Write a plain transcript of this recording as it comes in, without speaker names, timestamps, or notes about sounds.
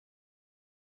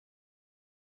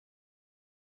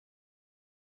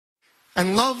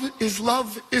And love is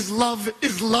love is love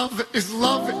is love is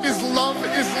love is love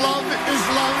is love is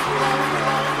love.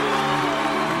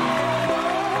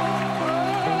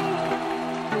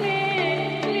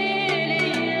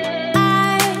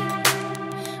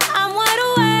 I'm wide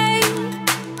awake,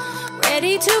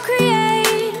 ready to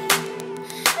create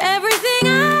everything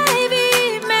I've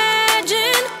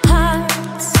imagined.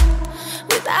 Hearts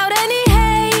without any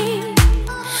hate,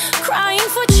 crying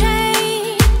for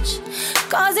change,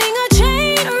 causing a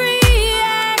chain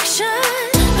reaction.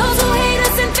 Those who hate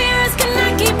us and fear us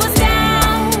cannot keep us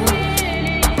down,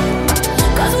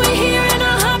 'cause we're here in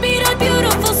a heartbeat, a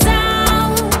beautiful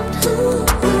sound.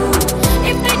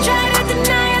 If they try to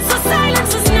deny us or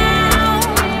silence us now,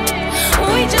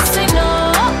 we just say no.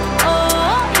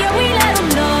 Yeah, we let them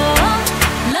know.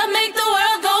 Love make the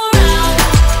world go round.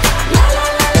 La la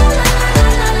la la la la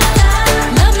la la la.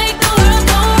 Love make the world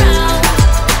go round.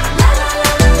 La la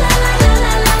la la la la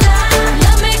la la la.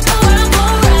 Love make the world go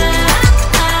round.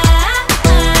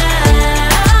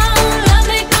 Love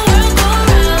make the world go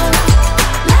round.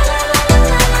 La la la la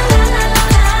la la la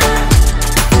la.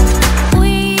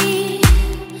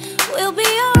 We'll be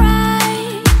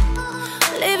alright,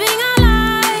 living our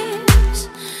lives,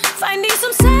 finding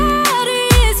some satisfaction.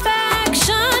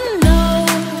 No,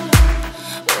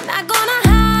 we're not gonna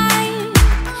hide,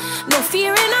 no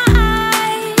fear in our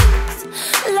eyes.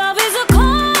 Love is a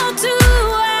call to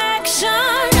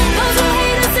action. Those who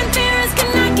hate us and fear us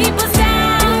cannot keep us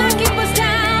down,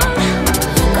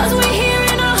 'cause we're here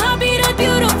in a heartbeat, a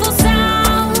beautiful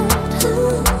sound.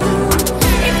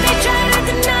 If they try to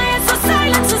deny us or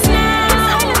silence us now,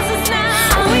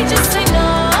 we just say no.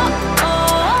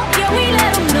 Yeah, we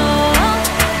let them know.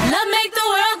 Love make the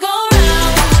world go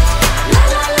round. La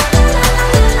la la la la la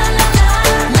la la la.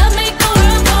 Love make the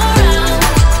world go round.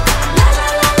 La la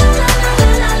la la la la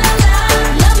la la la.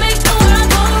 Love make the world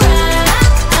go round.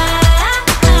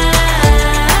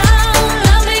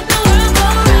 Love make the world go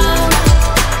round.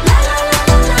 La la la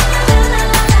la la la la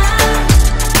la.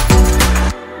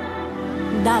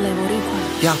 Dale, boricua.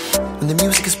 Yeah, when the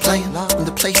music is playing, when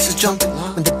the place is jumping,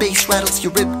 when the bass rattles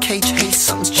your rib cage, hey,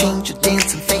 something's changed. You're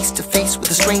dancing face to face with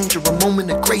a stranger, a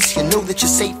moment of grace. You know that you're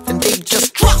safe, and they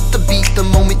just dropped the beat the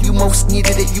moment you most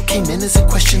needed it. You came in as a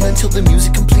question until the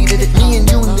music completed it. Me and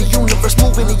you in the universe,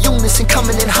 moving in unison,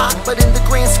 coming in hot. But in the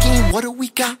grand scheme, what do we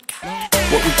got?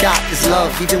 What we got is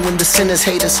love, even when the sinners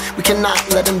hate us. We cannot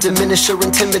let them diminish or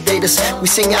intimidate us. We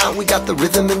sing out, we got the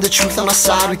rhythm and the truth on our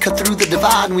side. We cut through the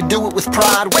divide and we do it with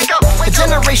pride. Wake up! A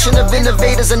generation of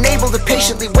innovators unable to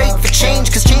patiently wait for change,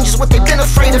 'cause change is what they've been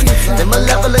afraid of. Their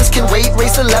malevolence can wait,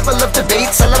 raise the level of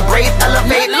debate. Celebrate,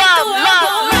 elevate, love, love.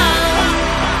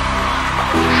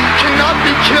 Cannot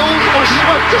be killed or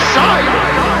swept aside.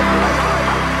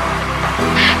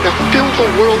 Now fill the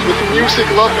world with music,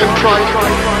 love, and pride.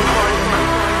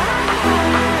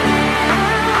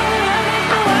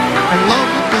 And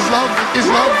love is love is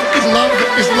love is love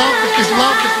is love is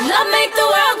love. Love